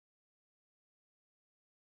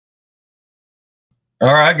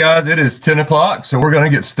All right, guys, it is 10 o'clock, so we're going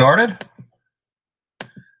to get started.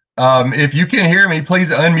 If you can hear me, please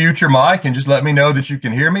unmute your mic and just let me know that you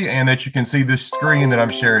can hear me and that you can see this screen that I'm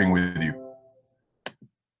sharing with you.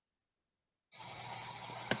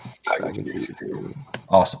 I can see you.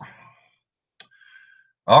 Awesome.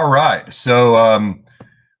 All right, so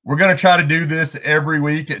we're going to try to do this every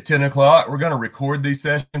week at 10 o'clock. We're going to record these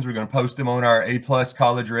sessions. We're going to post them on our A+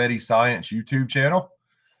 College Ready Science YouTube channel.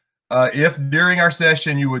 If during our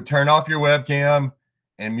session you would turn off your webcam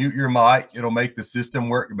and mute your mic, it'll make the system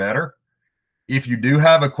work better. If you do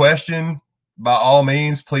have a question, by all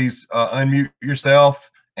means, please unmute yourself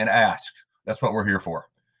and ask. That's what we're here for.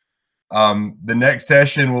 The next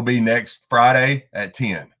session will be next Friday at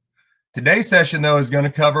 10. Today's session, though, is going to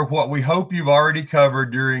cover what we hope you've already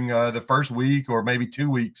covered during the first week or maybe 2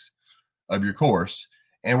 weeks of your course.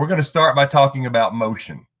 And we're going to start by talking about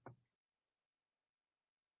motion.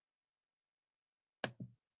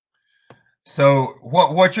 So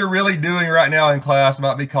what you're really doing right now in class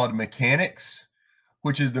might be called mechanics,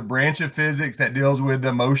 which is the branch of physics that deals with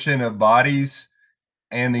the motion of bodies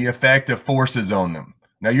and the effect of forces on them.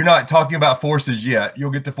 Now, you're not talking about forces yet.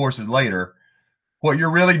 You'll get to forces later. What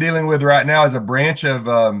you're really dealing with right now is a branch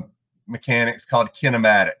of mechanics called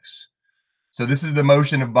kinematics. So this is the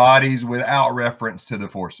motion of bodies without reference to the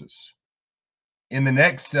forces. In the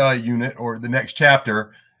next unit or the next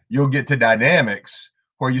chapter, you'll get to dynamics,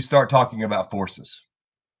 where you start talking about forces.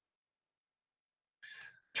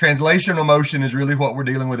 Translational motion is really what we're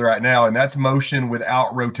dealing with right now, and that's motion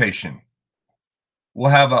without rotation.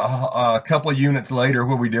 We'll have a couple of units later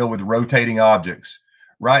where we deal with rotating objects.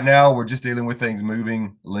 Right now, we're just dealing with things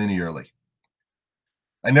moving linearly.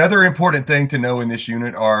 Another important thing to know in this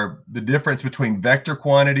unit are the difference between vector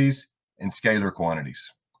quantities and scalar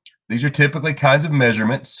quantities. These are typically kinds of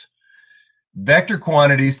measurements. Vector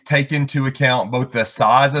quantities take into account both the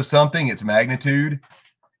size of something, its magnitude,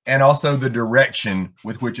 and also the direction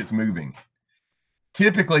with which it's moving.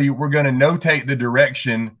 Typically, we're going to notate the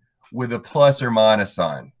direction with a plus or minus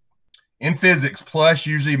sign. In physics, plus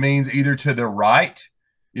usually means either to the right,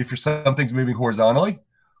 if something's moving horizontally,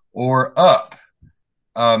 or up,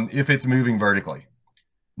 if it's moving vertically.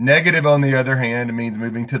 Negative, on the other hand, means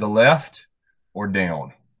moving to the left or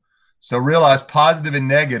down. So realize positive and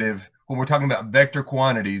negative, when we're talking about vector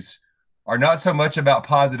quantities, are not so much about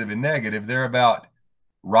positive and negative. They're about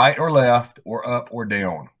right or left or up or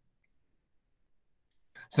down.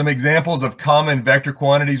 Some examples of common vector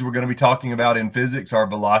quantities we're going to be talking about in physics are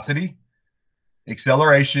velocity,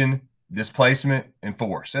 acceleration, displacement, and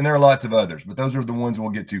force. And there are lots of others, but those are the ones we'll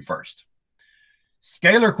get to first.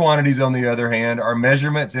 Scalar quantities, on the other hand, are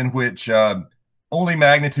measurements in which only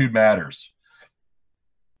magnitude matters.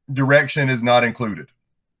 Direction is not included.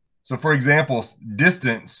 So, for example,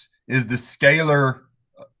 distance is the scalar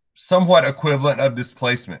somewhat equivalent of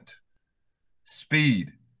displacement.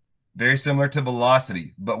 Speed, very similar to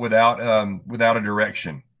velocity, but without a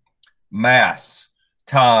direction. Mass,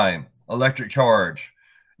 time, electric charge.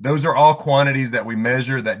 Those are all quantities that we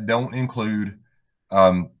measure that don't include,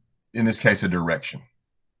 in this case, a direction.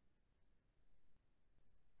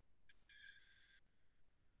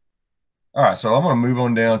 All right, so I'm going to move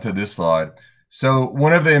on down to this slide. So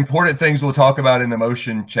one of the important things we'll talk about in the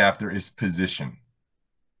motion chapter is position.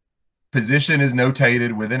 Position is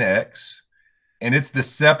notated with an X, and it's the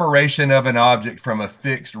separation of an object from a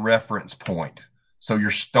fixed reference point, so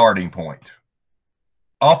your starting point.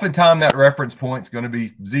 Oftentimes, that reference point is going to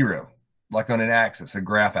be 0, like on an axis, a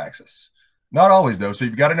graph axis. Not always, though, so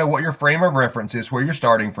you've got to know what your frame of reference is, where you're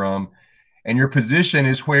starting from, and your position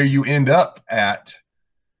is where you end up at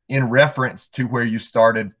in reference to where you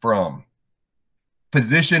started from.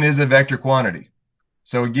 Position is a vector quantity.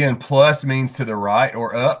 So again, plus means to the right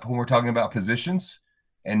or up when we're talking about positions,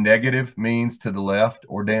 and negative means to the left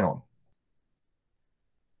or down.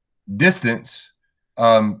 Distance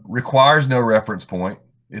requires no reference point.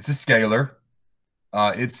 It's a scalar.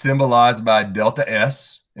 It's symbolized by delta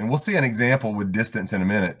S, and we'll see an example with distance in a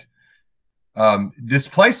minute.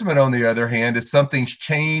 Displacement, on the other hand, is something's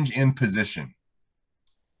change in position.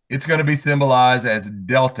 It's going to be symbolized as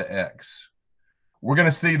delta X. We're going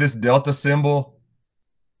to see this delta symbol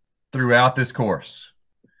throughout this course.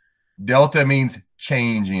 Delta means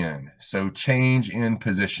change in, so change in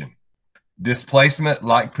position. Displacement,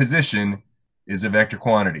 like position, is a vector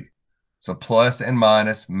quantity. So plus and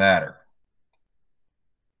minus matter.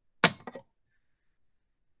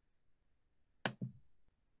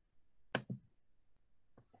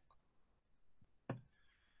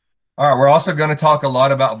 All right, we're also going to talk a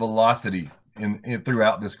lot about velocity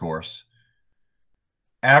throughout this course.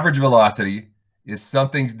 Average velocity is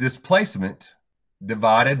something's displacement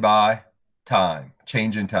divided by time,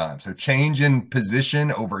 change in time. So change in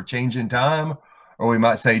position over change in time, or we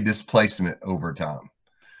might say displacement over time.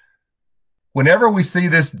 Whenever we see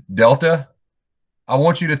this delta, I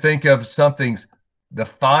want you to think of something's the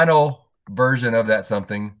final version of that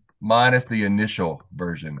something minus the initial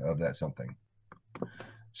version of that something.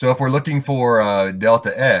 So if we're looking for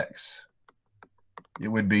delta x, it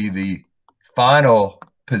would be the final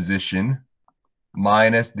position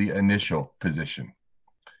minus the initial position.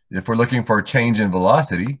 If we're looking for a change in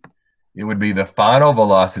velocity, it would be the final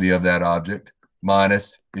velocity of that object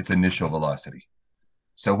minus its initial velocity.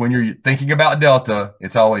 So when you're thinking about delta,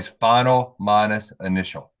 it's always final minus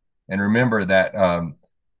initial. And remember that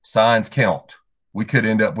signs count. We could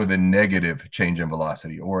end up with a negative change in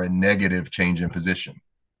velocity or a negative change in position.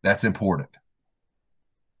 That's important.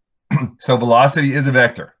 So velocity is a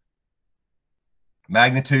vector.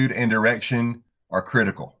 Magnitude and direction are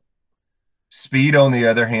critical. Speed, on the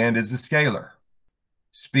other hand, is a scalar.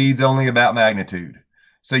 Speed's only about magnitude.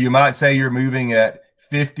 So you might say you're moving at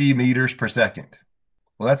 50 meters per second.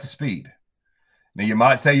 Well, that's a speed. Now, you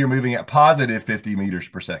might say you're moving at positive 50 meters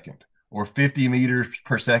per second or 50 meters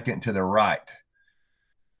per second to the right.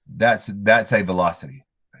 That's a velocity.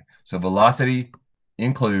 So velocity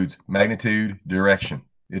includes magnitude, direction.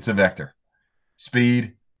 It's a vector.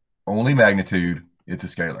 Speed, only magnitude. It's a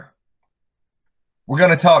scalar. We're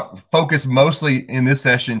going to focus mostly in this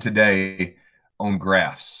session today on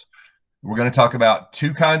graphs. We're going to talk about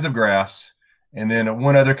two kinds of graphs and then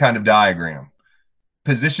one other kind of diagram.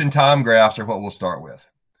 Position time graphs are what we'll start with.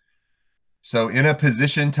 So in a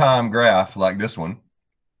position time graph like this one,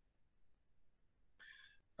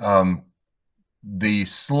 the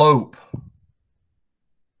slope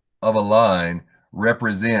of a line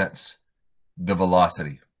represents the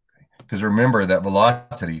velocity. Because remember that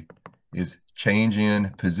velocity is change in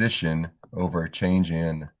position over change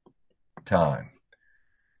in time.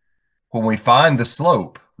 When we find the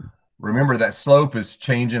slope, remember that slope is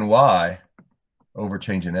change in y over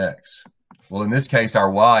change in x. Well, in this case,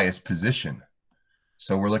 our y is position.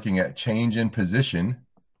 So we're looking at change in position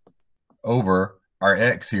over our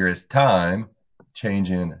x here is time,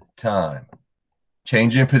 change in time.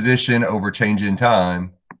 Change in position over change in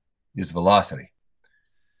time is velocity.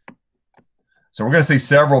 So we're going to see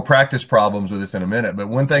several practice problems with this in a minute. But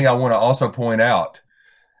one thing I want to also point out,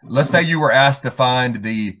 let's say you were asked to find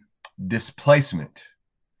the displacement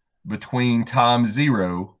between time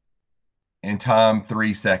 0 and time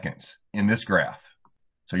 3 seconds in this graph.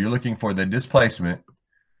 So you're looking for the displacement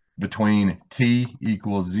between t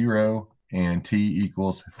equals 0 and t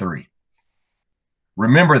equals 3.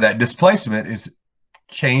 Remember that displacement is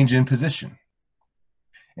change in position.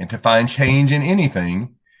 And to find change in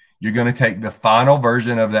anything, you're going to take the final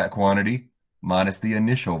version of that quantity minus the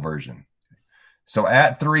initial version. So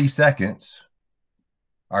at 3 seconds,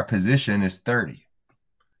 our position is 30.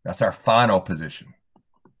 That's our final position.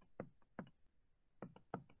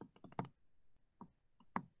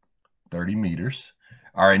 30 meters.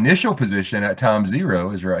 Our initial position at time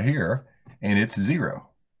 0 is right here, and it's 0.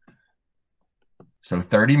 So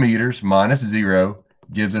 30 meters minus 0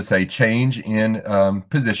 gives us a change in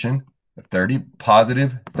position of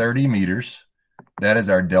positive 30 meters. That is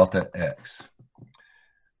our delta x.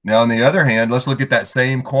 Now, on the other hand, let's look at that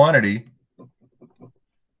same quantity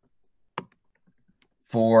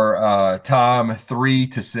for time 3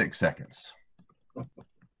 to 6 seconds.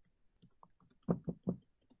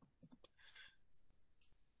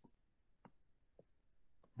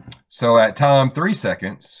 So at time 3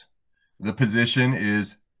 seconds, the position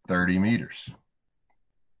is 30 meters.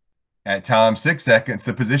 At time 6 seconds,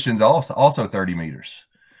 the position is also 30 meters.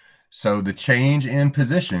 So the change in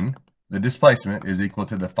position, the displacement, is equal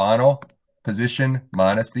to the final position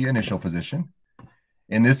minus the initial position.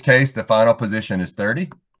 In this case, the final position is 30.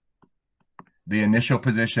 The initial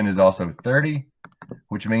position is also 30,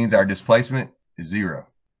 which means our displacement is 0.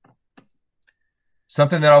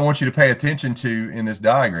 Something that I want you to pay attention to in this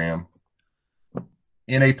diagram,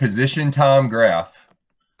 in a position time graph,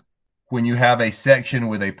 when you have a section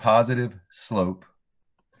with a positive slope,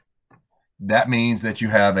 that means that you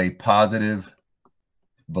have a positive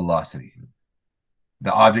velocity.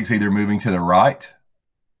 The object's either moving to the right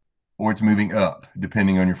or it's moving up,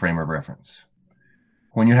 depending on your frame of reference.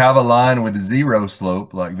 When you have a line with 0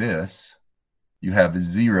 slope like this, you have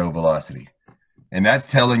 0 velocity. And that's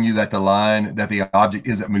telling you that the object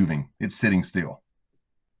isn't moving, it's sitting still.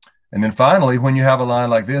 And then finally, when you have a line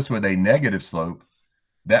like this with a negative slope,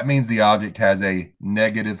 that means the object has a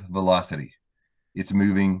negative velocity. It's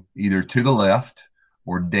moving either to the left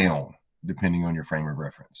or down, depending on your frame of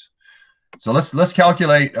reference. So let's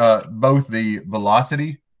calculate both the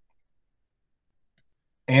velocity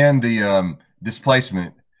and the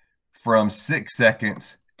displacement from 6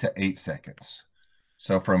 seconds to 8 seconds.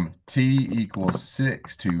 So from t equals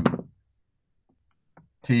 6 to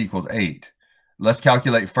t equals 8. Let's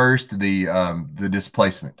calculate first the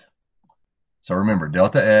displacement. So remember,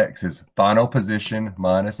 delta x is final position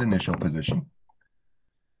minus initial position.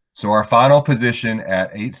 So our final position at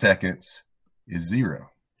 8 seconds is 0.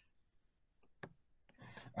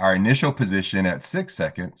 Our initial position at 6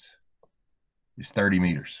 seconds is 30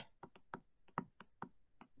 meters.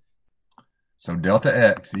 So delta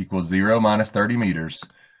x equals 0 minus 30 meters.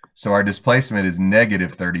 So our displacement is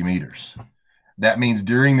negative 30 meters. That means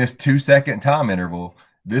during this 2-second time interval,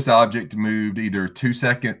 this object moved either 2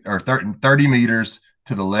 seconds or 30 meters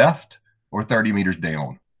to the left or 30 meters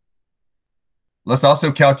down. Let's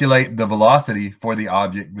also calculate the velocity for the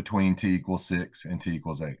object between t equals 6 and t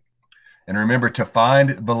equals 8. And remember, to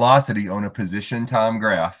find velocity on a position time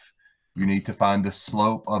graph, you need to find the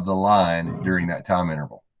slope of the line during that time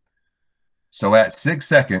interval. So at 6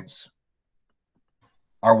 seconds,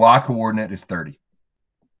 our y coordinate is 30.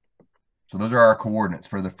 So those are our coordinates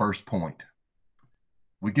for the first point.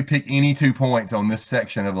 We could pick any 2 points on this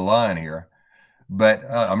section of the line here, but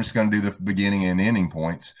I'm just going to do the beginning and ending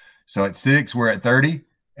points. So at 6, we're at 30.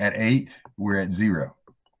 At 8, we're at 0.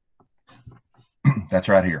 That's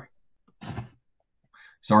right here.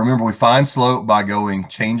 So remember, we find slope by going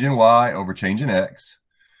change in y over change in x.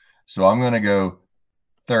 So I'm going to go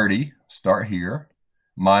 30, start here,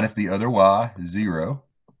 minus the other y, 0.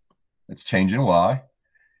 That's change in y.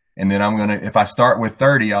 And then I'm going to, if I start with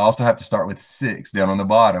 30, I also have to start with 6 down on the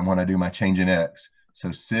bottom when I do my change in x.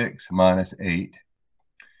 So 6 minus 8.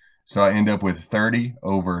 So I end up with 30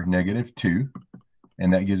 over negative 2,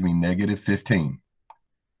 and that gives me negative 15.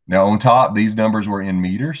 Now on top, these numbers were in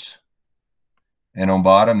meters, and on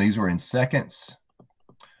bottom, these were in seconds.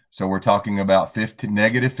 So we're talking about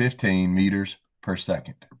negative 15 meters per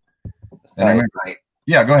second. Sorry,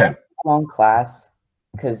 yeah, go ahead. I'm on class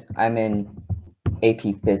because I'm in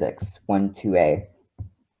AP Physics 1-2A.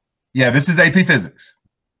 Yeah, this is AP Physics.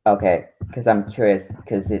 Okay, because I'm curious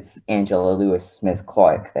because it's Angela Lewis Smith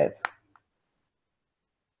Clark. That's.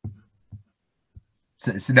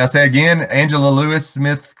 So now say again, Angela Lewis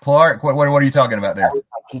Smith Clark. What are you talking about there? My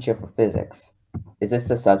teacher for physics. Is this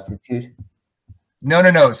the substitute?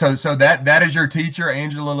 No. So that is your teacher,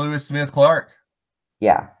 Angela Lewis Smith Clark.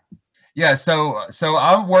 Yeah. Yeah. So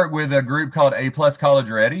I work with a group called A+ College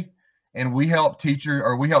Ready, and we help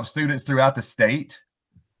students throughout the state.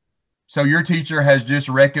 So your teacher has just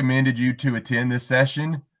recommended you to attend this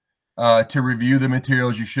session to review the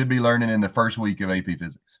materials you should be learning in the first week of AP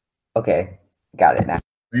Physics. Okay, got it now.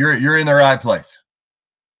 You're in the right place.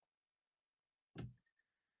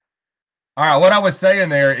 All right, what I was saying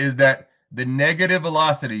there is that the negative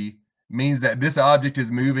velocity means that this object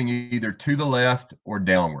is moving either to the left or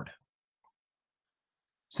downward.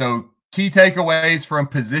 So key takeaways from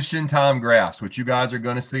position time graphs, which you guys are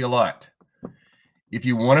going to see a lot. If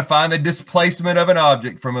you want to find the displacement of an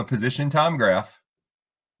object from a position time graph,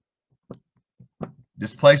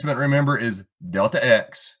 displacement, remember, is delta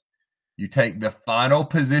x. You take the final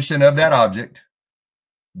position of that object,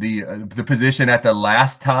 the position at the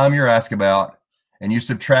last time you're asked about, and you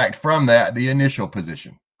subtract from that the initial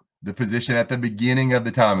position, the position at the beginning of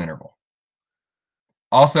the time interval.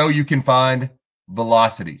 Also, you can find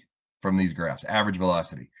velocity from these graphs, average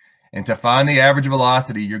velocity. And to find the average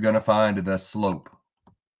velocity, you're going to find the slope.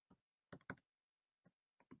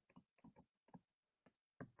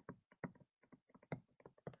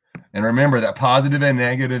 And remember that positive and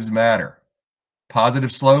negatives matter. Positive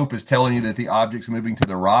slope is telling you that the object's moving to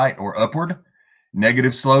the right or upward.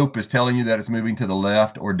 Negative slope is telling you that it's moving to the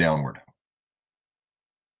left or downward.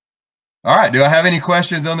 All right, do I have any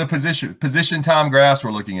questions on the position time graphs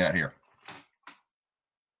we're looking at here?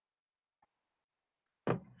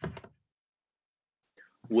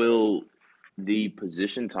 Will the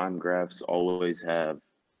position time graphs always have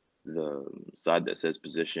the side that says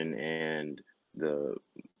position and the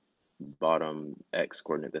bottom x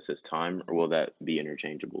coordinate that says time, or will that be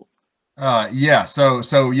interchangeable? Yeah,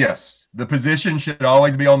 so yes, the position should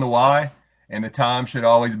always be on the y and the time should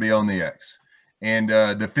always be on the x. And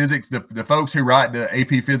the folks who write the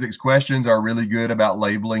AP Physics questions are really good about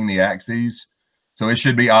labeling the axes. So it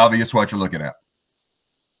should be obvious what you're looking at.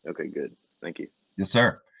 Okay, good. Thank you. Yes,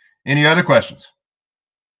 sir. Any other questions?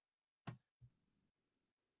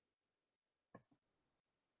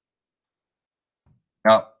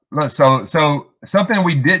 Now, so something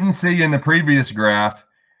we didn't see in the previous graph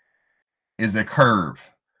is a curve.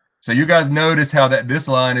 So you guys notice how that this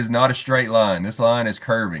line is not a straight line. This line is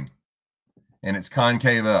curving and it's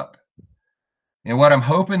concave up. And what I'm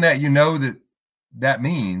hoping that you know that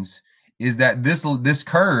means is that this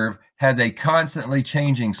curve has a constantly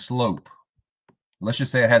changing slope. Let's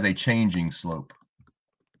just say it has a changing slope.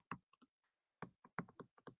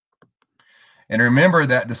 And remember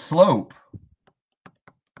that the slope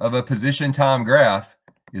of a position time graph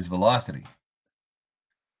is velocity.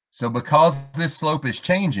 So because this slope is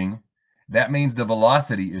changing, that means the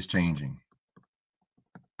velocity is changing.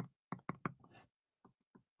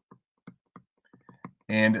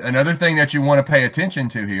 And another thing that you want to pay attention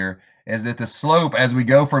to here is that the slope, as we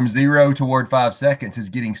go from 0 toward 5 seconds, is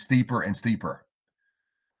getting steeper and steeper.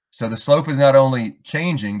 So the slope is not only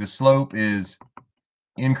changing, the slope is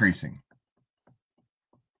increasing.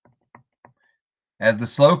 As the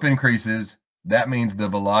slope increases, that means the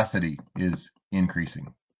velocity is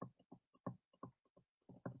increasing.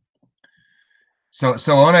 So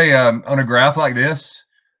on a graph like this,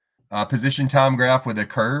 position time graph with a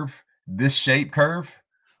curve, this shape curve,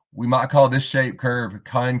 we might call this shape curve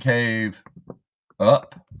concave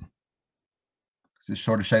up. It's this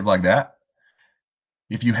sort of shape like that.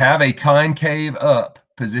 If you have a concave up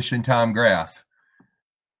position time graph,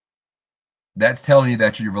 that's telling you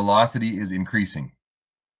that your velocity is increasing.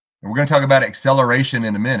 And we're going to talk about acceleration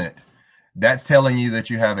in a minute. That's telling you that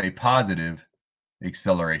you have a positive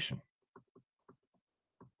acceleration.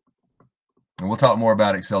 And we'll talk more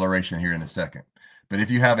about acceleration here in a second. But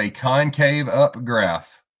if you have a concave up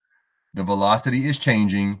graph, the velocity is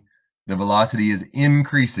changing, the velocity is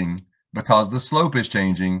increasing because the slope is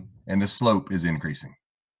changing and the slope is increasing.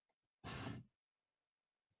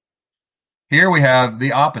 Here we have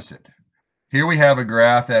the opposite. Here we have a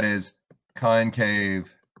graph that is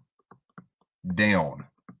concave down.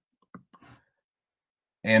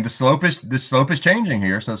 And the slope is changing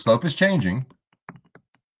here, so the slope is changing.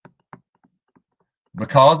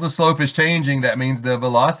 Because the slope is changing, that means the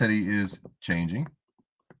velocity is changing.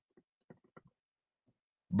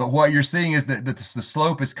 But what you're seeing is that the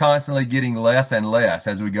slope is constantly getting less and less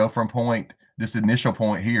as we go from this initial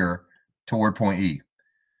point here toward point E.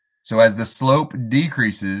 So as the slope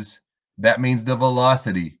decreases, that means the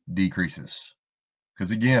velocity decreases.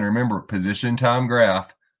 Because again, remember, position time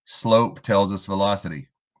graph, slope tells us velocity.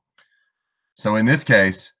 So in this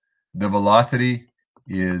case, the velocity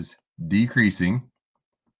is decreasing.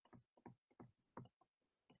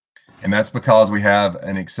 And that's because we have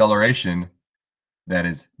an acceleration that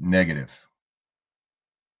is negative.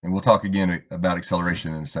 And we'll talk again about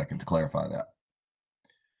acceleration in a second to clarify that.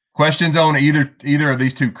 Questions on either of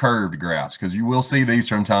these two curved graphs, because you will see these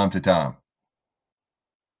from time to time.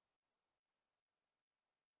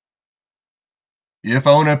 If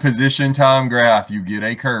on a position time graph you get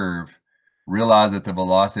a curve, realize that the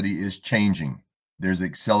velocity is changing. There's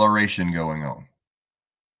acceleration going on.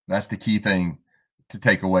 That's the key thing to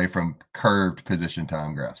take away from curved position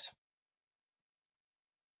time graphs.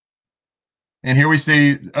 And here we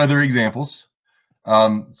see other examples.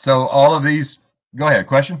 So all of these, go ahead,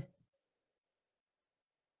 question?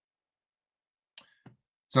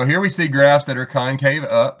 So here we see graphs that are concave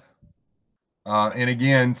up. And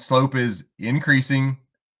again, slope is increasing,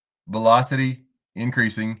 velocity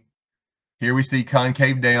increasing. Here we see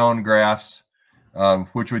concave down graphs,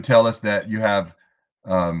 which would tell us that you have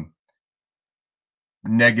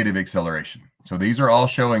negative acceleration. So these are all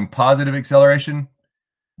showing positive acceleration.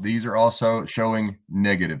 These are also showing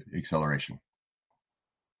negative acceleration.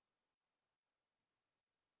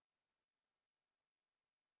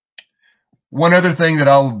 One other thing that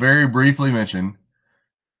I'll very briefly mention,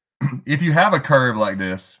 if you have a curve like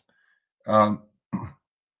this, and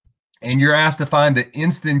you're asked to find the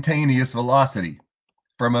instantaneous velocity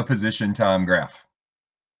from a position time graph.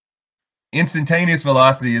 Instantaneous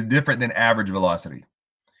velocity is different than average velocity.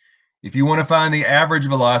 If you want to find the average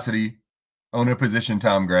velocity on a position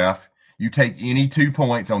time graph, you take any 2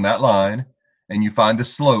 points on that line and you find the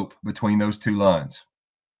slope between those two lines,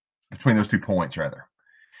 between those 2 points rather.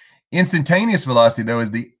 Instantaneous velocity, though,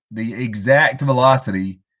 is the exact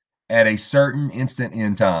velocity at a certain instant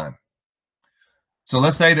in time. So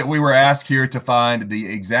let's say that we were asked here to find the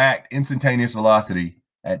exact instantaneous velocity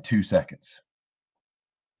at 2 seconds.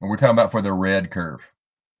 And we're talking about for the red curve.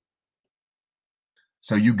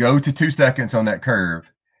 So you go to 2 seconds on that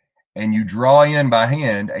curve and you draw in by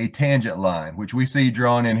hand a tangent line, which we see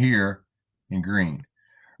drawn in here in green.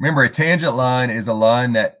 Remember, a tangent line is a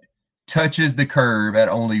line that touches the curve at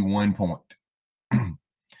only 1 point.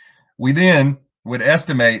 We then would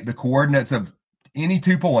estimate the coordinates of any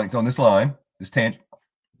 2 points on this line, this tangent,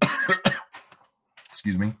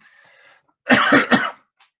 excuse me.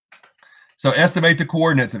 So estimate the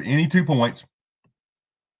coordinates of any 2 points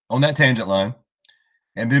on that tangent line,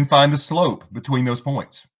 and then find the slope between those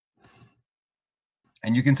points.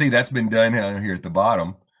 And you can see that's been done here at the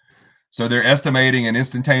bottom. So they're estimating an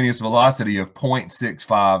instantaneous velocity of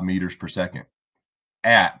 0.65 meters per second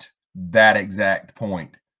at that exact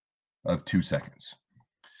point of 2 seconds.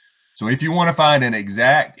 So if you want to find an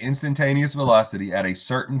exact instantaneous velocity at a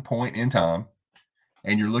certain point in time,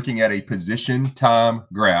 and you're looking at a position time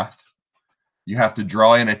graph, you have to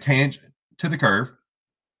draw in a tangent to the curve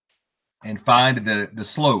and find the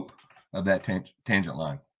slope of that tangent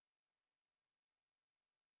line.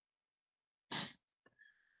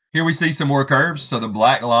 Here we see some more curves. So the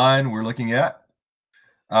black line we're looking at,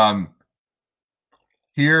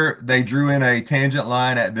 here they drew in a tangent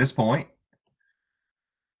line at this point.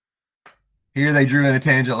 Here they drew in a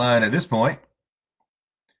tangent line at this point.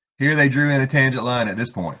 Here they drew in a tangent line at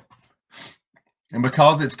this point. And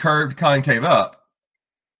because it's curved concave up,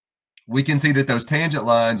 we can see that those tangent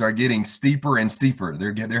lines are getting steeper and steeper.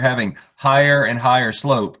 They're having higher and higher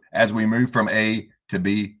slope as we move from A to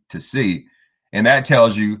B to C. And that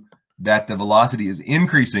tells you that the velocity is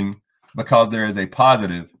increasing because there is a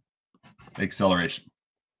positive acceleration.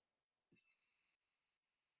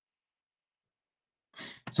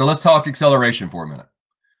 So let's talk acceleration for a minute.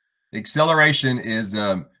 Acceleration is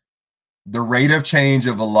the rate of change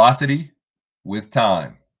of velocity with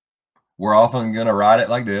time. We're often going to write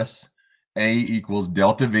it like this: A equals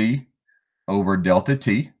delta V over delta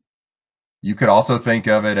T. You could also think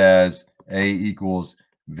of it as A equals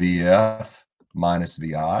VF minus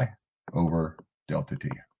VI over delta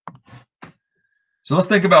T. So let's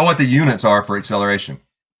think about what the units are for acceleration.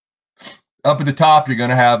 Up at the top, you're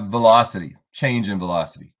going to have velocity, change in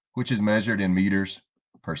velocity, which is measured in meters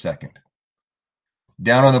per second.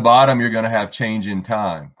 Down on the bottom, you're going to have change in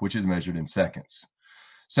time, which is measured in seconds.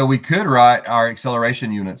 So we could write our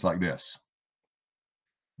acceleration units like this.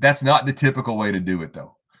 That's not the typical way to do it,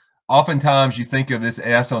 though. Oftentimes, you think of this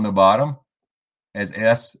S on the bottom as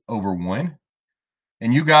S over 1.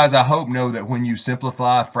 And you guys, I hope, know that when you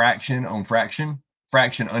simplify fraction on fraction,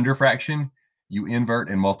 fraction under fraction, you invert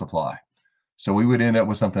and multiply. So we would end up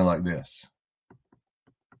with something like this.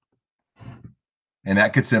 And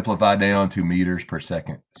that could simplify down to meters per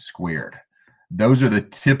second squared. Those are the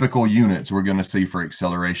typical units we're going to see for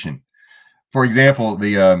acceleration. For example,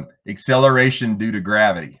 the acceleration due to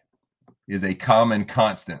gravity is a common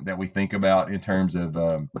constant that we think about in terms of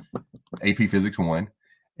AP Physics 1.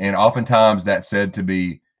 And oftentimes that's said to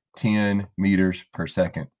be 10 meters per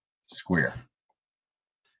second square.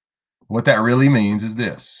 What that really means is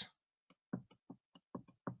this.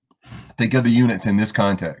 Think of the units in this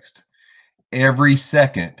context. Every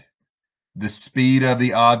second, the speed of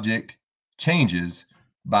the object changes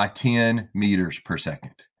by 10 meters per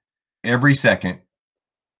second. Every second,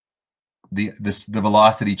 the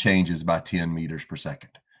velocity changes by 10 meters per second.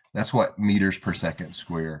 That's what meters per second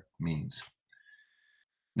square means.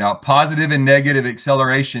 Now, positive and negative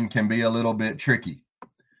acceleration can be a little bit tricky.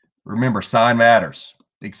 Remember, sign matters.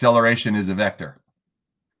 Acceleration is a vector.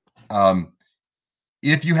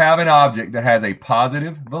 If you have an object that has a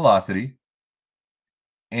positive velocity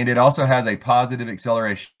and it also has a positive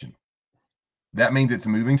acceleration, that means it's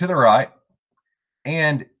moving to the right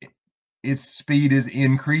and its speed is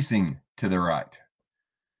increasing to the right.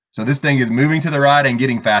 So this thing is moving to the right and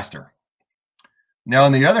getting faster. Now,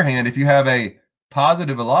 on the other hand, if you have a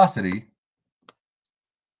positive velocity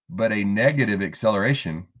but a negative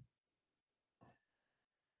acceleration,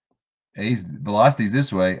 A's velocity is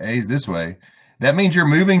this way, A's this way, that means you're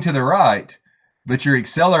moving to the right, but you're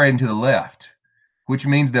accelerating to the left, which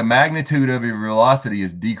means the magnitude of your velocity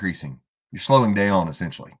is decreasing. You're slowing down,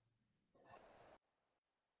 essentially.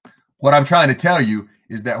 What I'm trying to tell you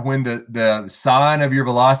is that when the sign of your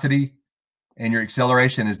velocity and your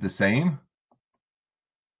acceleration is the same,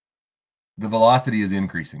 the velocity is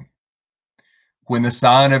increasing. When the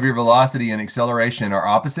sign of your velocity and acceleration are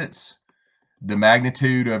opposites, the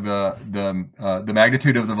magnitude of the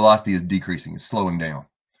magnitude of the velocity is decreasing. It's slowing down.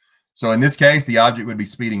 So in this case, the object would be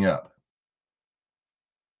speeding up.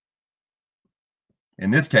 In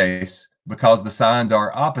this case, because the signs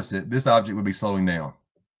are opposite, this object would be slowing down.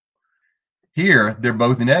 Here, they're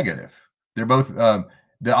both negative. They're both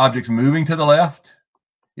the object's moving to the left.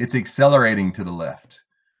 It's accelerating to the left.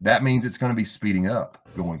 That means it's going to be speeding up,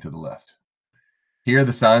 going to the left. Here,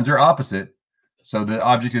 the signs are opposite. So the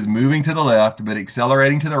object is moving to the left, but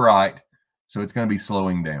accelerating to the right. So it's going to be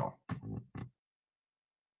slowing down.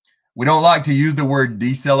 We don't like to use the word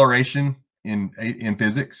deceleration in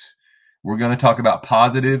physics. We're going to talk about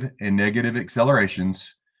positive and negative accelerations.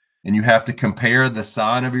 and you have to compare the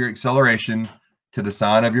sign of your acceleration to the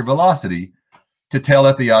sign of your velocity to tell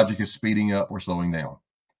if the object is speeding up or slowing down.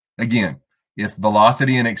 Again, if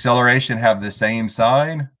velocity and acceleration have the same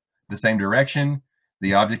sign, the same direction,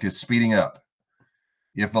 the object is speeding up.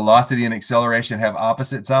 If velocity and acceleration have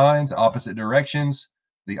opposite signs, opposite directions,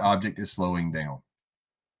 the object is slowing down.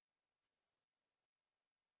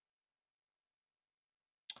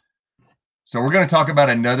 So we're going to talk about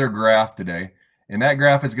another graph today, and that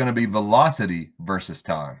graph is going to be velocity versus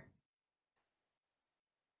time.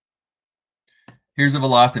 Here's a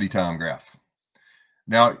velocity time graph.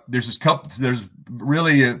 Now, there's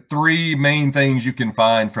really three main things you can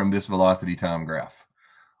find from this velocity time graph.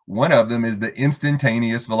 One of them is the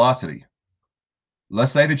instantaneous velocity.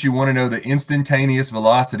 Let's say that you want to know the instantaneous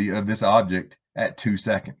velocity of this object at 2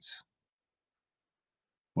 seconds.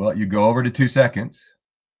 Well, you go over to 2 seconds.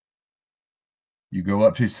 You go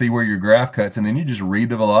up to see where your graph cuts, and then you just read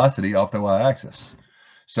the velocity off the y-axis.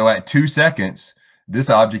 So at 2 seconds, this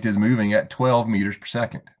object is moving at 12 meters per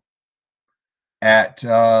second. At,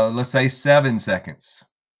 let's say, 7 seconds,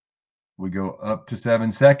 we go up to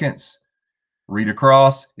 7 seconds, read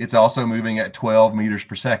across, it's also moving at 12 meters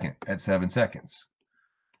per second at 7 seconds.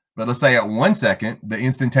 But let's say at 1 second, the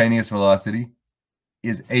instantaneous velocity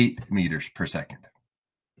is 8 meters per second.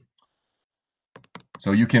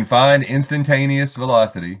 So you can find instantaneous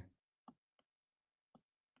velocity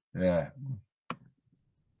by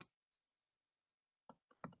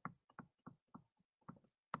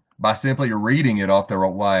simply reading it off the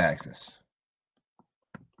y-axis.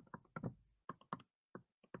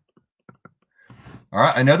 All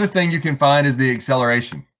right, another thing you can find is the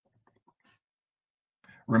acceleration.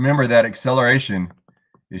 Remember that acceleration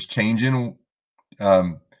is changing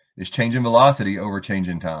velocity over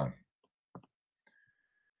changing time.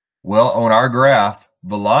 Well, on our graph,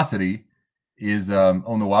 velocity is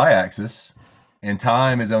on the y-axis and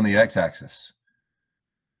time is on the x-axis,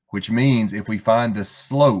 which means if we find the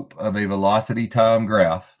slope of a velocity time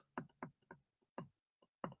graph,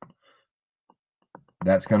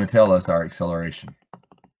 that's going to tell us our acceleration.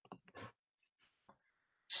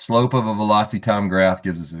 Slope of a velocity time graph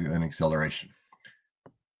gives us an acceleration.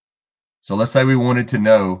 So let's say we wanted to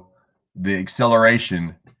know the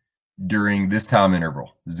acceleration during this time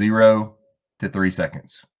interval, 0 to 3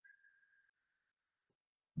 seconds.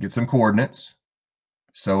 Get some coordinates.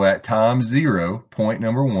 So at time 0, point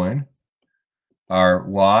number 1, our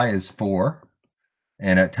y is 4.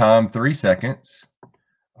 And at time 3 seconds,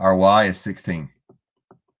 our y is 16.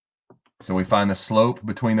 So we find the slope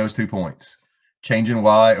between those 2 points. Change in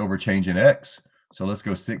y over change in x. So let's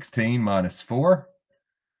go 16 minus 4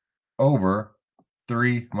 over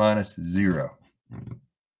 3 minus 0.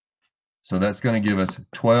 So that's going to give us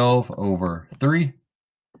 12 over 3,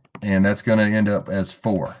 and that's going to end up as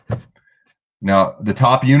 4. Now, the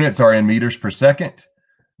top units are in meters per second.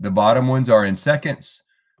 The bottom ones are in seconds.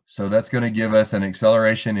 So that's going to give us an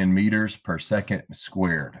acceleration in meters per second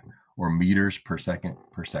squared, or meters per second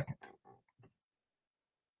per second.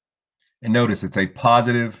 And notice it's a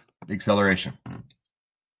positive acceleration.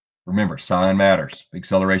 Remember, sign matters.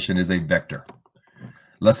 Acceleration is a vector.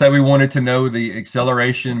 Let's say we wanted to know the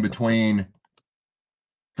acceleration between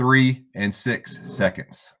 3 and 6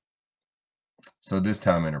 seconds. So this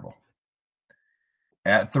time interval.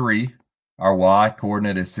 At 3, our y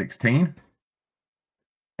coordinate is 16.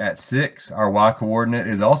 At 6, our y coordinate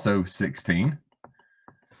is also 16.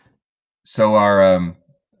 So our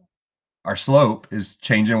slope is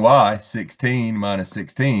change in y, 16 minus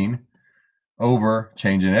 16, over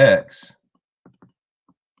change in x,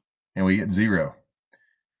 and we get 0.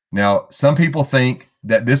 Now, some people think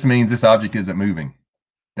that this means this object isn't moving.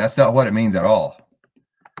 That's not what it means at all.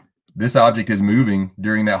 This object is moving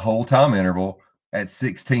during that whole time interval at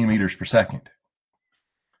 16 meters per second.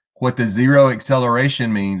 What the 0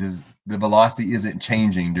 acceleration means is the velocity isn't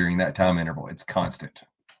changing during that time interval. It's constant.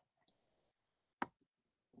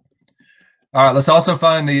 All right, let's also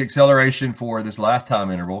find the acceleration for this last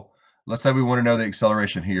time interval. Let's say we want to know the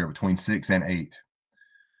acceleration here between 6 and 8.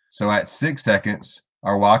 So at 6 seconds,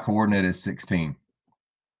 our y coordinate is 16.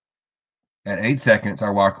 At 8 seconds,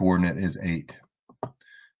 our y coordinate is 8.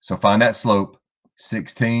 So find that slope,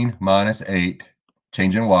 16 minus 8,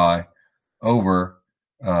 change in y, over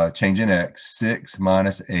change in x, 6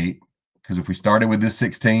 minus 8. Because if we started with this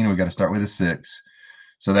 16, we've got to start with a 6.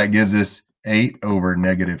 So that gives us 8 over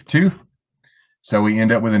negative 2. So we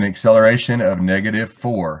end up with an acceleration of negative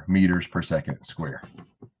 4 meters per second square.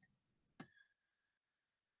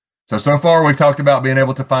 So far we've talked about being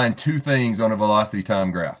able to find 2 things on a velocity time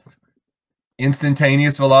graph.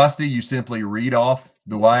 Instantaneous velocity, you simply read off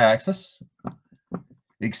the y-axis.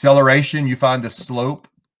 Acceleration, you find the slope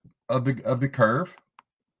of the curve.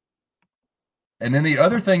 And then the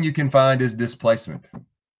other thing you can find is displacement.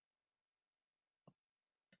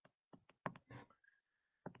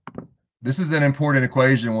 This is an important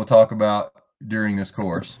equation we'll talk about during this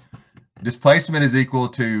course. Displacement is equal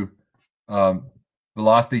to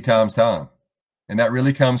velocity times time. And that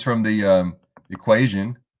really comes from the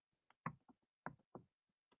equation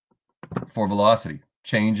for velocity,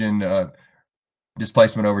 change in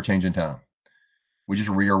displacement over change in time. We just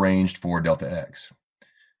rearranged for delta x.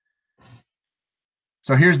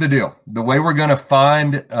 So here's the deal. The way we're going to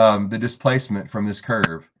find the displacement from this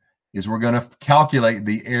curve is we're going to calculate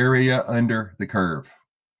the area under the curve.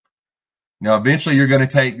 Now, eventually, you're going to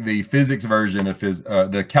take the physics version of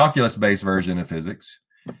the calculus-based version of physics,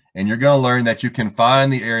 and you're going to learn that you can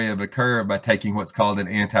find the area of a curve by taking what's called an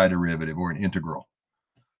antiderivative or an integral.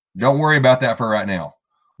 Don't worry about that for right now.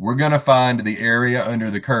 We're going to find the area under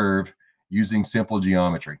the curve using simple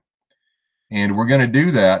geometry. And we're going to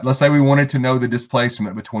do that. Let's say we wanted to know the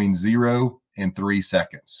displacement between 0 and 3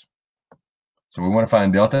 seconds. So we want to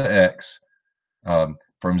find delta x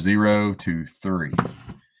from 0 to 3.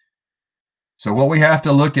 So what we have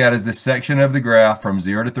to look at is this section of the graph from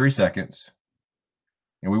 0 to 3 seconds.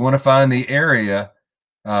 And we want to find the area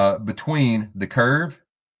between the curve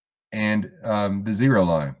and the 0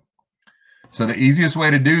 line. So the easiest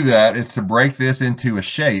way to do that is to break this into a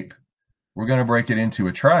shape. We're going to break it into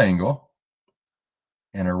a triangle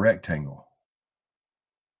and a rectangle.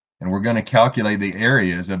 And we're going to calculate the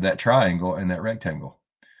areas of that triangle and that rectangle.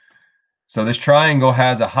 So this triangle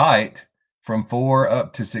has a height from 4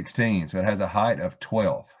 up to 16. So it has a height of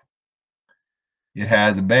 12. It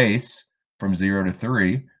has a base from 0 to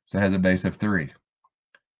 3. So it has a base of 3.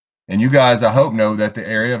 And you guys, I hope, know that the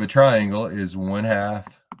area of a triangle is 1/2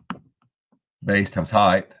 base times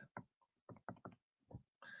height.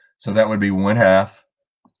 So that would be 1/2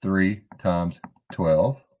 3 times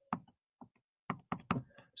 12.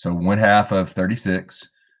 So 1/2 of 36.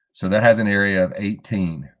 So that has an area of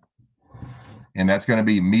 18. And that's going to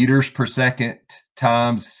be meters per second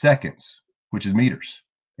times seconds, which is meters,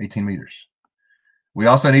 18 meters. We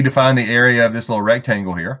also need to find the area of this little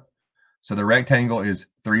rectangle here. So the rectangle is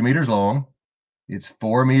 3 meters long. It's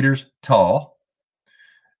 4 meters tall.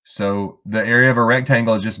 So the area of a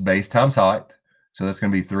rectangle is just base times height. So that's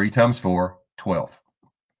going to be 3 times 4, 12.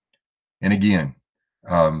 And again,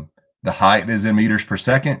 the height is in meters per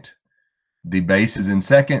second. The base is in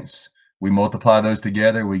seconds. We multiply those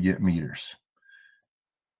together, we get meters.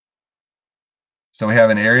 So we have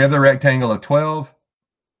an area of the rectangle of 12,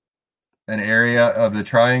 an area of the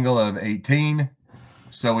triangle of 18.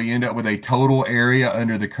 So we end up with a total area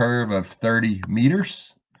under the curve of 30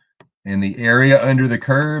 meters. And the area under the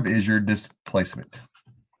curve is your displacement.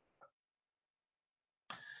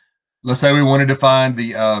 Let's say we wanted to find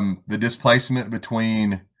the displacement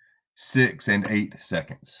between 6 and 8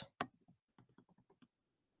 seconds.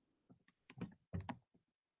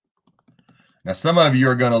 Now, some of you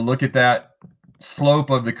are going to look at that slope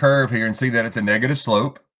of the curve here and see that it's a negative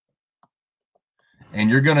slope. And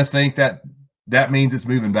you're going to think that that means it's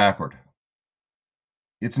moving backward.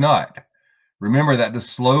 It's not. Remember that the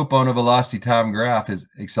slope on a velocity time graph is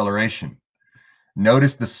acceleration.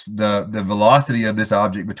 Notice the velocity of this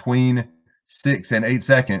object between 6 and 8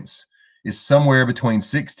 seconds is somewhere between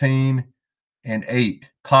 16 and 8,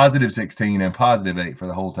 positive 16 and positive 8 for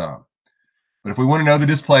the whole time. But if we want to know the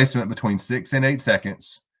displacement between 6 and 8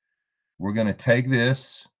 seconds, we're going to take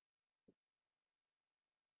this,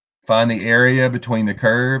 find the area between the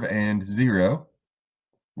curve and 0.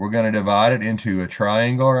 We're going to divide it into a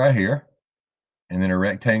triangle right here, and then a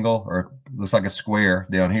rectangle, or looks like a square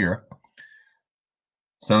down here.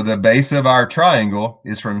 So the base of our triangle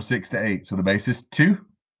is from 6 to 8. So the base is 2.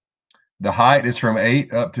 The height is from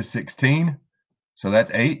 8 up to 16. So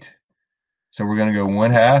that's 8. So we're going to go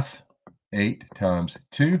 1/2 8 times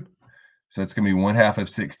 2. So it's going to be 1/2 of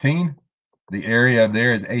 16. The area of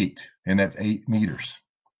there is 8, and that's 8 meters.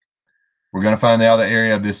 We're going to find out the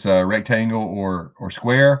area of this rectangle or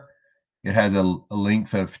square. It has a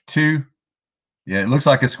length of 2. Yeah, it looks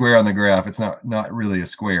like a square on the graph. It's not really a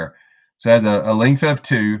square. So it has a length of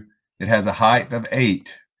 2. It has a height of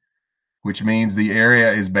 8, which means the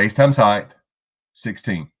area is base times height,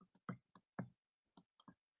 16.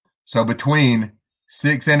 So between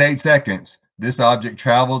 6 and 8 seconds, this object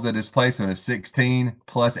travels a displacement of 16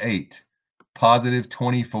 plus 8, positive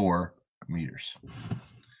 24 meters.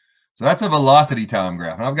 So that's a velocity time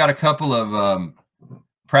graph. And I've got a couple of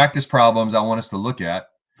practice problems I want us to look at.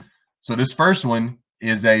 So this first one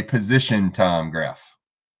is a position time graph.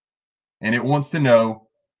 And it wants to know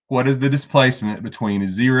what is the displacement between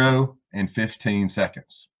 0 and 15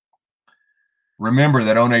 seconds? Remember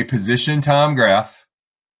that on a position time graph,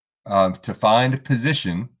 to find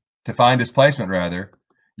displacement rather,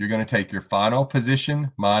 you're going to take your final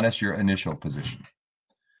position minus your initial position.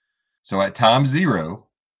 So at time 0,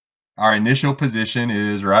 our initial position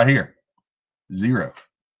is right here, 0.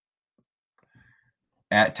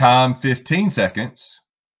 At time 15 seconds,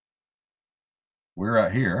 we're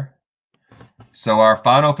right here. So our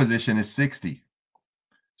final position is 60.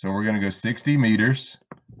 So we're going to go 60 meters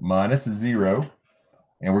minus 0,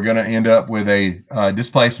 and we're going to end up with a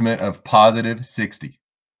displacement of positive 60.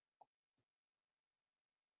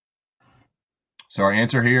 So our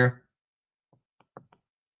answer here,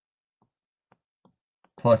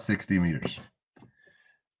 plus 60 meters.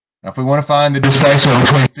 Now, if we want to find the displacement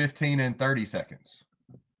between 15 and 30 seconds,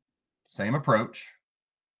 same approach.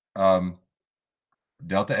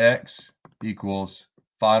 Delta X equals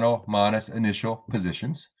final minus initial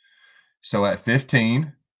positions. So at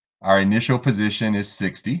 15, our initial position is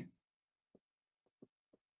 60.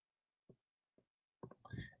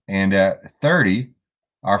 And at 30,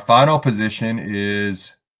 our final position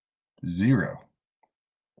is 0.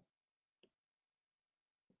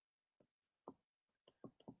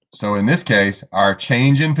 So in this case, our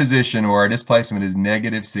change in position or our displacement is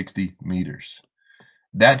negative 60 meters.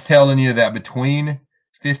 That's telling you that between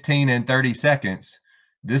 15 and 30 seconds,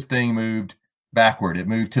 this thing moved backward. It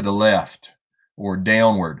moved to the left or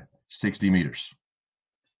downward 60 meters.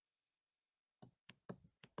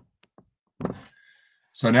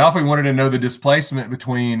 So now if we wanted to know the displacement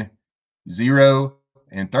between 0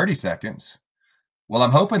 and 30 seconds, well,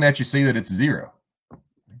 I'm hoping that you see that it's 0.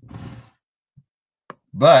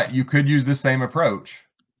 But you could use the same approach.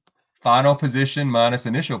 Final position minus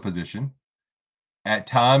initial position. At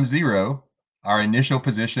time 0, our initial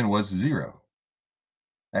position was 0.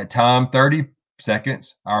 At time 30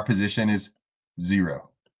 seconds, our position is 0.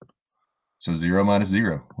 So 0 minus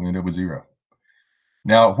 0, we end up with 0.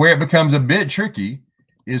 Now, where it becomes a bit tricky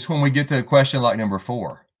is when we get to a question like number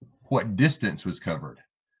 4. What distance was covered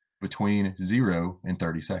between 0 and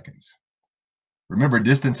 30 seconds? Remember,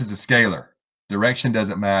 distance is a scalar. Direction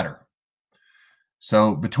doesn't matter.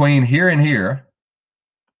 So between here and here,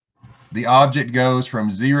 the object goes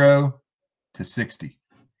from 0 to 60.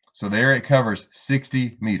 So there it covers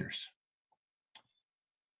 60 meters.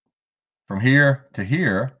 From here to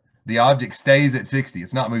here, the object stays at 60.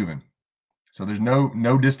 It's not moving. So there's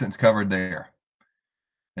no distance covered there.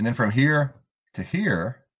 And then from here to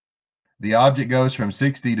here, the object goes from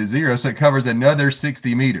 60 to 0, so it covers another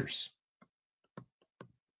 60 meters.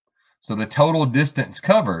 So the total distance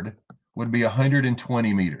covered would be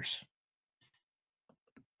 120 meters.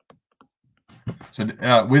 So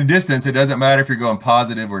with distance, it doesn't matter if you're going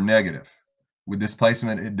positive or negative. With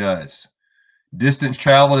displacement, it does. Distance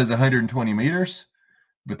traveled is 120 meters,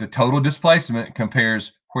 but the total displacement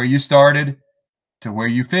compares where you started to where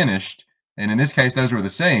you finished. And in this case, those were the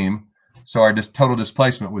same. So our total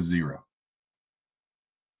displacement was 0.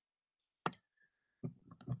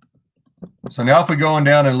 So now if we go on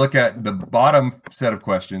down and look at the bottom set of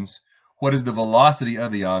questions, what is the velocity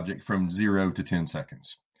of the object from 0 to 10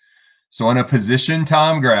 seconds? So on a position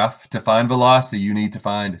time graph, to find velocity, you need to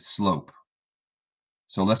find slope.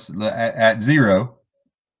 So let's at 0,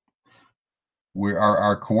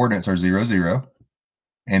 our coordinates are 0, 0.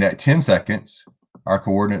 And at 10 seconds, our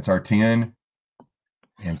coordinates are 10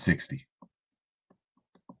 and 60.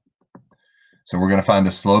 So we're going to find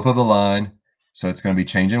the slope of the line. So it's going to be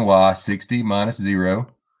change in y, 60 minus 0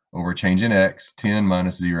 over change in x, 10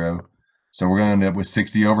 minus 0. So we're going to end up with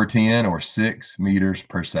 60 over 10, or 6 meters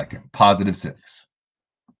per second, positive 6.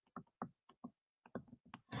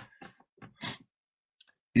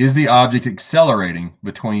 Is the object accelerating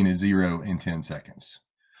between 0 and 10 seconds?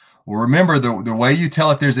 Well, remember, the way you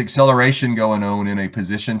tell if there's acceleration going on in a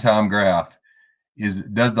position time graph is,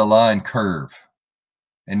 does the line curve?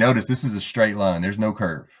 And notice this is a straight line. There's no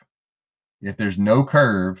curve. If there's no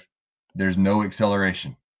curve, there's no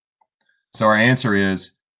acceleration. So our answer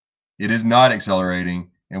is, it is not accelerating,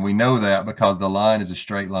 and we know that because the line is a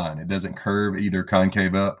straight line. It doesn't curve either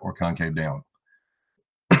concave up or concave down.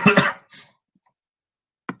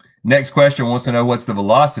 Next question wants to know what's the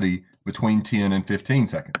velocity between 10 and 15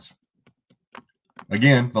 seconds.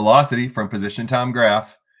 Again, velocity from position time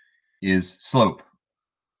graph is slope.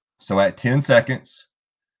 So at 10 seconds,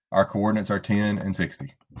 our coordinates are 10 and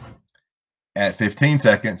 60. At 15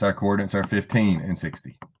 seconds, our coordinates are 15 and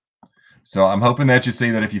 60. So I'm hoping that you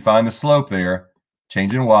see that if you find the slope there,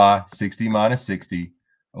 change in y, 60 minus 60,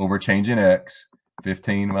 over change in x,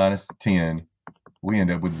 15 minus 10, we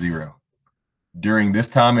end up with 0. during this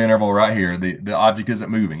time interval right here. The object isn't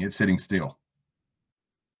moving, it's sitting still.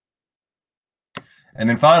 And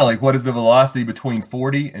then finally, what is the velocity between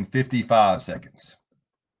 40 and 55 seconds?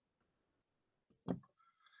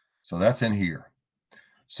 So that's in here.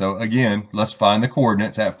 So again, let's find the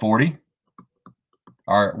coordinates at 40.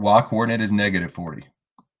 Our y coordinate is negative 40.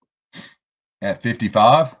 At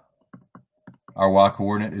 55, our y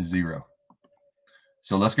coordinate is 0.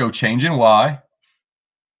 So let's go change in y.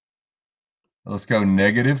 Let's go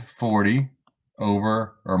negative 40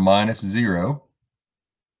 over or minus 0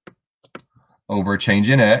 over change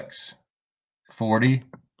in x, 40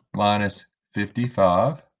 minus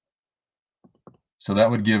 55. So that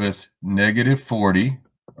would give us negative 40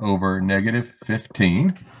 over negative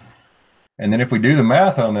 15. And then if we do the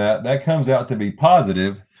math on that, that comes out to be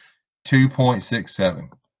positive 2.67.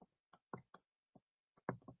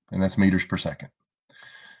 And that's meters per second.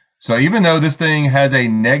 So even though this thing has a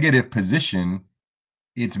negative position,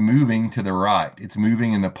 it's moving to the right. It's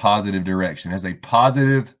moving in the positive direction. It has a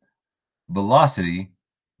positive velocity,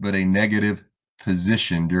 but a negative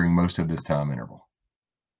position during most of this time interval.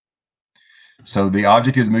 So the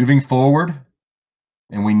object is moving forward,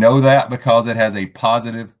 and we know that because it has a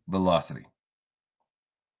positive velocity.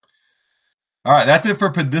 All right, that's it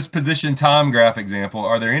for this position time graph example.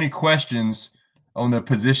 Are there any questions on the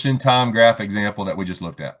position time graph example that we just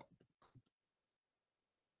looked at?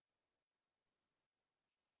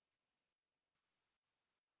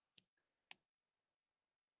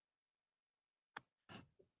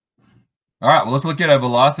 All right, well, let's look at a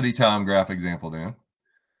velocity time graph example then.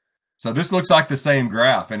 So this looks like the same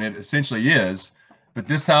graph, and it essentially is, but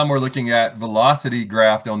this time we're looking at velocity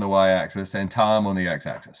graphed on the y-axis and time on the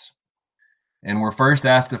x-axis. And we're first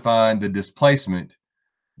asked to find the displacement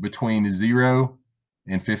between 0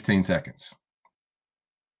 and 15 seconds.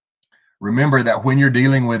 Remember that when you're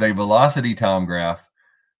dealing with a velocity time graph,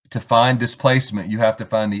 to find displacement, you have to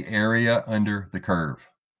find the area under the curve.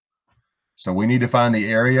 So we need to find the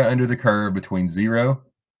area under the curve between 0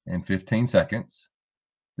 and 15 seconds.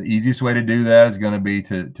 The easiest way to do that is going to be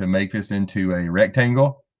to make this into a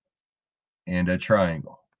rectangle and a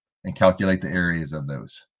triangle and calculate the areas of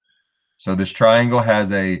those. So this triangle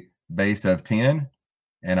has a base of 10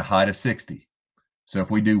 and a height of 60. So if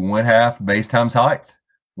we do 1/2 base times height,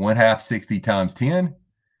 1/2 60 times 10,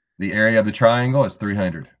 the area of the triangle is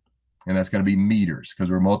 300. And that's going to be meters because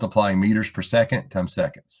we're multiplying meters per second times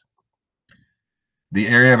seconds. The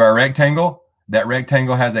area of our rectangle, that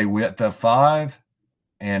rectangle has a width of 5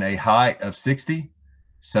 and a height of 60.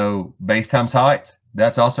 So base times height,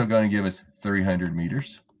 that's also going to give us 300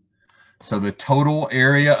 meters. So the total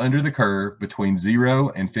area under the curve between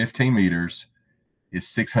 0 and 15 meters is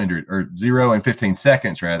 600, or 0 and 15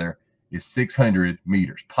 seconds rather, is 600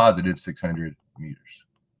 meters, positive 600 meters.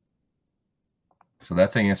 So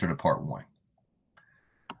that's the answer to part 1.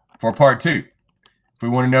 For part 2, if we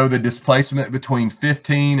want to know the displacement between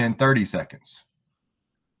 15 and 30 seconds.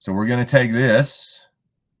 So we're going to take this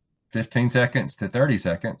 15 seconds to 30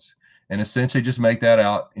 seconds and essentially just make that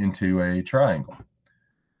out into a triangle.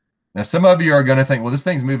 Now, some of you are going to think, well, this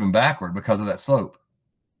thing's moving backward because of that slope.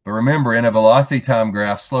 But remember, in a velocity time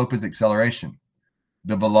graph, slope is acceleration.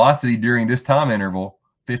 The velocity during this time interval,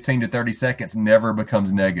 15 to 30 seconds, never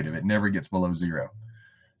becomes negative. It never gets below 0.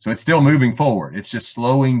 So it's still moving forward. It's just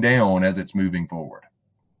slowing down as it's moving forward.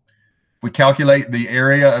 If we calculate the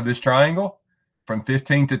area of this triangle, from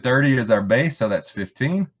 15 to 30 is our base, so that's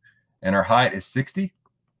 15. And our height is 60.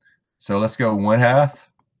 So let's go 1/2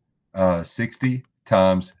 60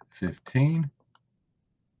 times 15.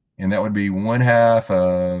 And that would be 1/2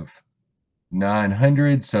 of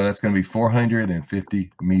 900. So that's going to be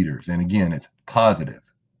 450 meters. And again, it's positive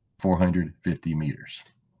 450 meters.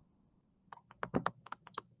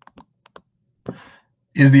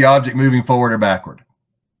 Is the object moving forward or backward?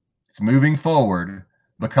 It's moving forward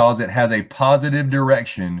because it has a positive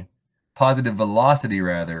direction, positive velocity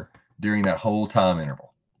rather, during that whole time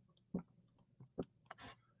interval.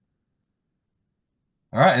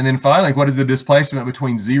 All right, and then finally, what is the displacement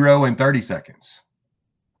between 0 and 30 seconds?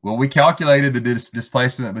 Well, we calculated the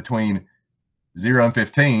displacement between 0 and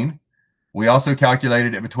 15. We also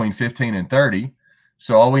calculated it between 15 and 30.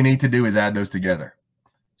 So all we need to do is add those together.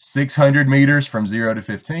 600 meters from 0 to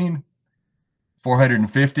 15,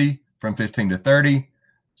 450 from 15 to 30.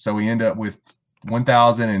 So we end up with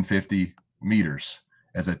 1,050 meters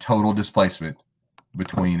as a total displacement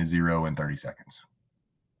between 0 and 30 seconds.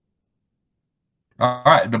 All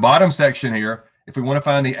right, the bottom section here, if we want to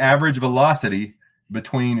find the average velocity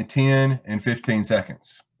between 10 and 15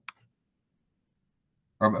 seconds.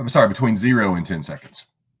 Or, I'm sorry, between 0 and 10 seconds.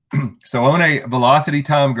 So on a velocity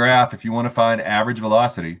time graph, if you want to find average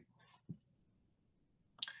velocity,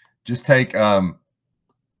 just take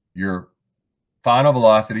your final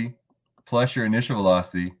velocity plus your initial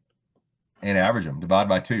velocity and average them, divide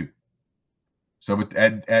by 2. So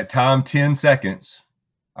at time 10 seconds,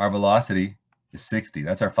 our velocity is 60.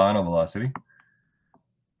 That's our final velocity.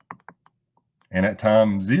 And at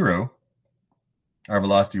time 0, our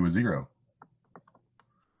velocity was 0.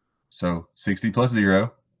 So 60 plus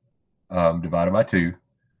 0 divided by 2,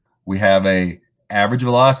 we have a average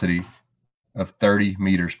velocity of 30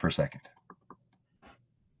 meters per second.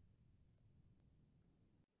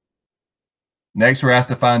 Next, we're asked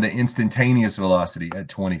to find the instantaneous velocity at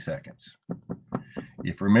 20 seconds.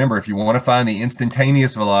 If you want to find the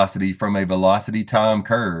instantaneous velocity from a velocity time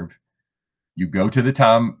curve, you go to the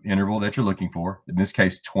time interval that you're looking for, in this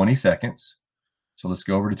case, 20 seconds. So let's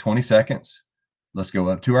go over to 20 seconds. Let's go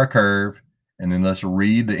up to our curve, and then let's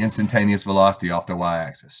read the instantaneous velocity off the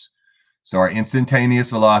y-axis. So our instantaneous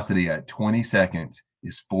velocity at 20 seconds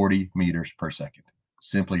is 40 meters per second.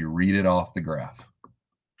 Simply read it off the graph.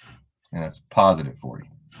 And that's positive 40.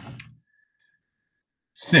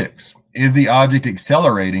 6, is the object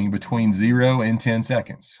accelerating between 0 and 10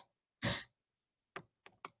 seconds?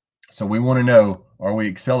 So we want to know, are we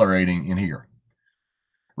accelerating in here?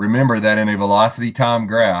 Remember that in a velocity time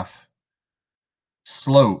graph,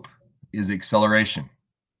 slope is acceleration.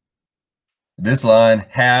 This line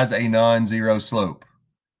has a non-zero slope,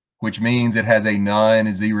 which means it has a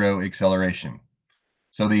non-zero acceleration.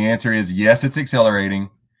 So the answer is yes, it's accelerating.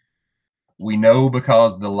 We know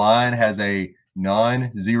because the line has a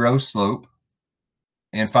non-zero slope.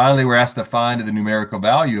 And finally, we're asked to find the numerical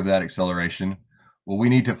value of that acceleration. Well, we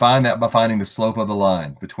need to find that by finding the slope of the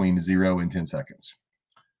line between 0 and 10 seconds.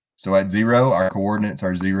 So at 0, our coordinates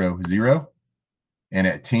are 0, 0. And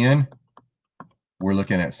at 10, we're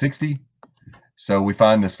looking at 60. So we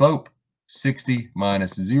find the slope, 60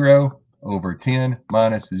 minus 0 over 10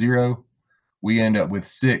 minus 0. We end up with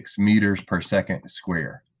 6 meters per second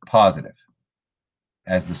square, positive,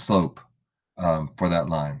 as the slope for that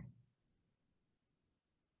line.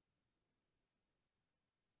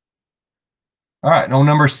 All right, on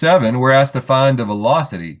number 7, we're asked to find the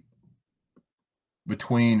velocity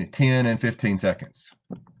between 10 and 15 seconds.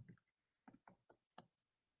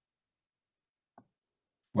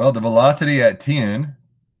 Well, the velocity at 10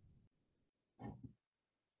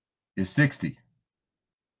 is 60.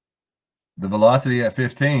 The velocity at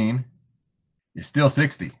 15 is still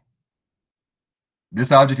 60.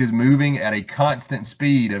 This object is moving at a constant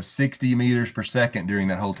speed of 60 meters per second during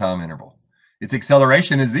that whole time interval. Its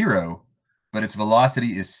acceleration is 0, but its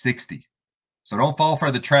velocity is 60. So don't fall for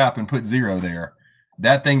the trap and put 0 there.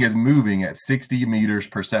 That thing is moving at 60 meters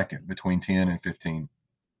per second between 10 and 15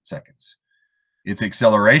 seconds. Its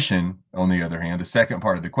acceleration, on the other hand, the second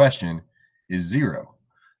part of the question, is 0.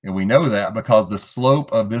 And we know that because the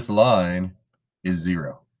slope of this line is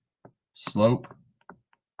 0. Slope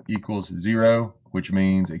equals 0, which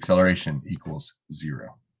means acceleration equals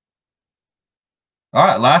 0. All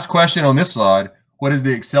right, last question on this slide. What is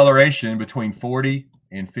the acceleration between 40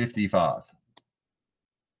 and 55?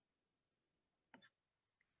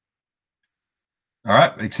 All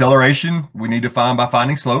right, acceleration we need to find by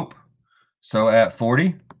finding slope. So at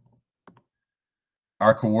 40,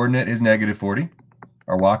 our coordinate is negative 40,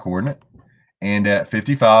 our y coordinate. And at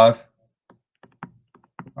 55,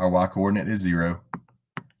 our y coordinate is 0.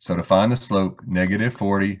 So to find the slope, negative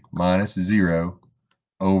 40 minus 0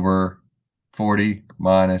 over 40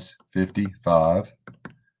 minus 55,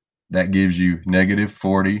 that gives you negative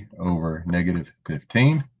 40 over negative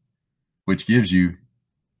 15, which gives you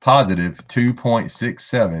positive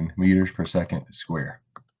 2.67 meters per second square.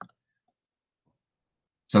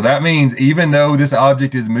 So that means even though this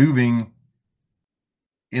object is moving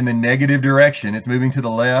in the negative direction, it's moving to the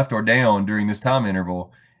left or down during this time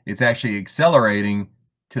interval, it's actually accelerating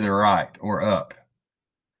to the right or up,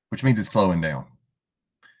 which means it's slowing down.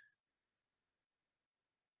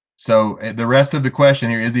 So the rest of the question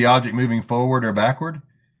here, is the object moving forward or backward?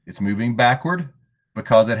 It's moving backward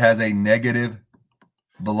because it has a negative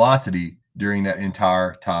velocity during that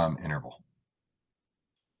entire time interval.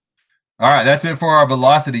 All right, that's it for our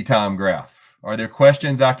velocity time graph. Are there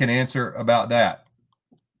questions I can answer about that?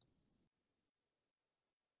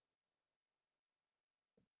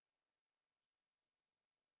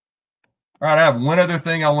 All right, I have one other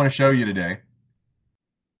thing I want to show you today,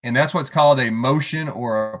 and that's what's called a motion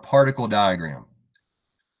or a particle diagram.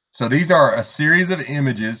 So these are a series of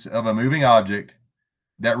images of a moving object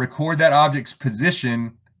that record that object's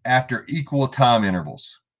position after equal time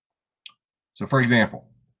intervals. So for example,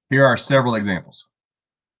 here are several examples.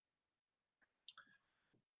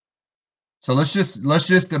 So let's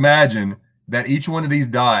just imagine that each one of these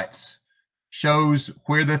dots shows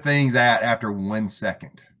where the thing's at after 1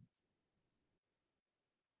 second.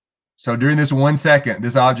 So during this 1 second,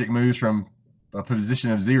 this object moves from a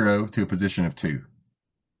position of 0 to a position of 2.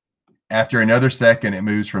 After another second, it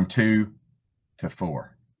moves from 2 to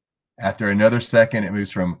 4. After another second, it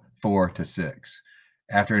moves from 4 to 6.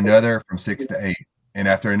 After another, from 6 to 8. And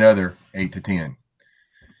after another, 8 to 10.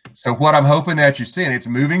 So what I'm hoping that you're seeing, it's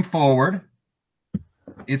moving forward.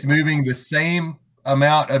 It's moving the same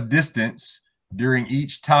amount of distance during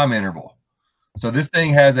each time interval. So this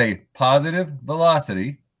thing has a positive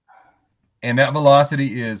velocity, and that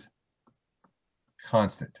velocity is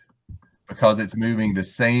constant because it's moving the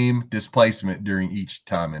same displacement during each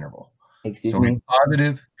time interval. Excuse me?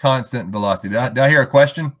 Positive, constant velocity. Did I hear a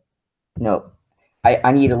question? No.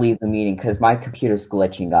 I need to leave the meeting because my computer's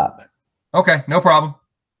glitching up. Okay, no problem.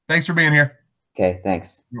 Thanks for being here. Okay,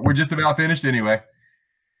 thanks. We're just about finished anyway.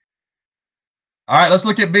 All right, let's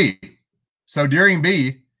look at B. So during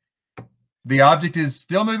B, the object is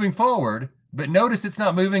still moving forward, but notice it's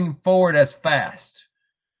not moving forward as fast.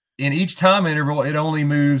 In each time interval, it only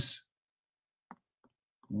moves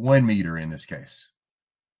 1 meter in this case.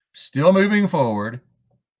 Still moving forward,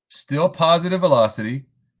 still positive velocity,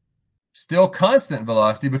 still constant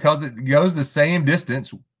velocity because it goes the same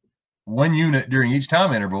distance, 1 unit during each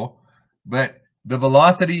time interval, but the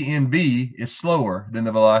velocity in B is slower than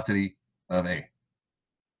the velocity of A.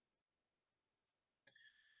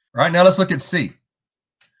 All right, now let's look at C.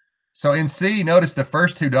 So in C, notice the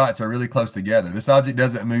first 2 dots are really close together. This object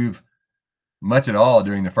doesn't move much at all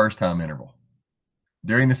during the first time interval.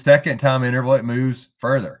 During the second time interval, it moves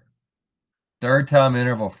further. Third time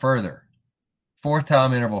interval, further. Fourth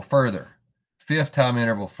time interval, further. Fifth time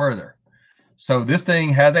interval, further. So this thing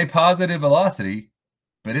has a positive velocity,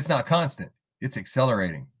 but it's not constant. It's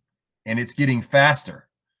accelerating, and it's getting faster,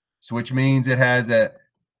 so which means it has a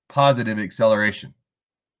positive acceleration.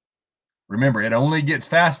 Remember, it only gets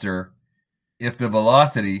faster if the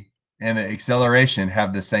velocity and the acceleration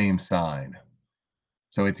have the same sign.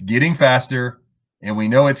 So it's getting faster, and we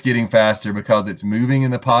know it's getting faster because it's moving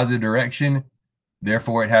in the positive direction.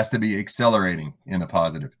 Therefore, it has to be accelerating in the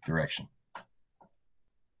positive direction.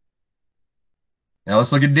 Now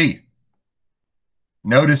let's look at D.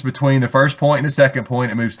 Notice between the first point and the second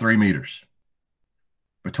point, it moves 3 meters.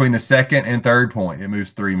 Between the second and third point, it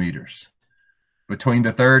moves 3 meters. Between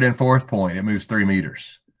the third and fourth point, it moves 3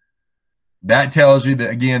 meters. That tells you that,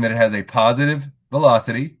 again, that it has a positive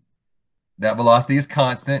velocity. That velocity is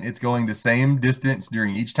constant. It's going the same distance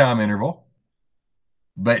during each time interval.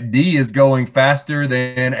 But D is going faster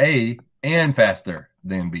than A and faster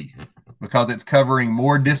than B because it's covering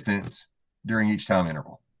more distance during each time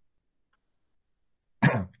interval.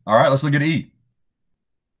 All right, let's look at E.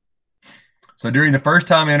 So during the first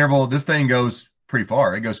time interval, this thing goes pretty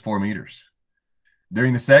far. It goes 4 meters.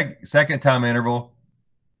 During the second time interval,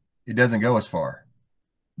 it doesn't go as far.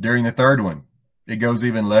 During the third one, it goes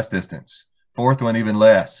even less distance. Fourth one, even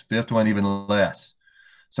less. Fifth one, even less.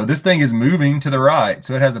 So this thing is moving to the right.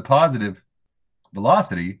 So it has a positive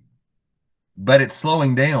velocity, but it's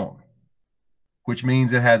slowing down, which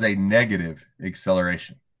means it has a negative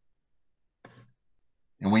acceleration.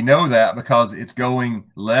 And we know that because it's going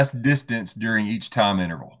less distance during each time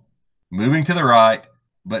interval, moving to the right,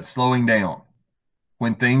 but slowing down.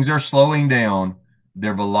 When things are slowing down,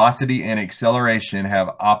 their velocity and acceleration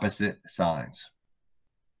have opposite signs.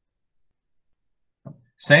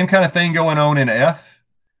 Same kind of thing going on in F.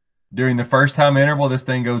 During the first time interval, this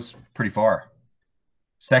thing goes pretty far.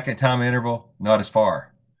 Second time interval, not as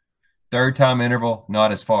far. Third time interval,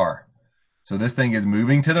 not as far. So this thing is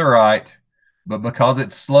moving to the right, but because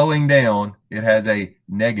it's slowing down, it has a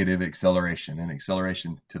negative acceleration, an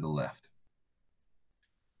acceleration to the left.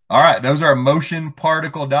 All right, those are motion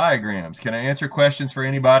particle diagrams. Can I answer questions for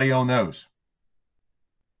anybody on those?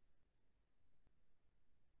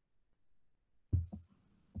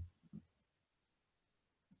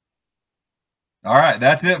 All right,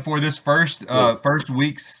 that's it for this first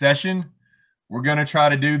week's session. We're going to try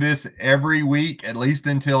to do this every week, at least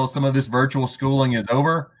until some of this virtual schooling is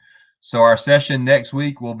over. So our session next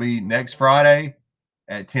week will be next Friday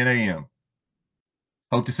at 10 a.m.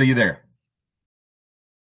 Hope to see you there.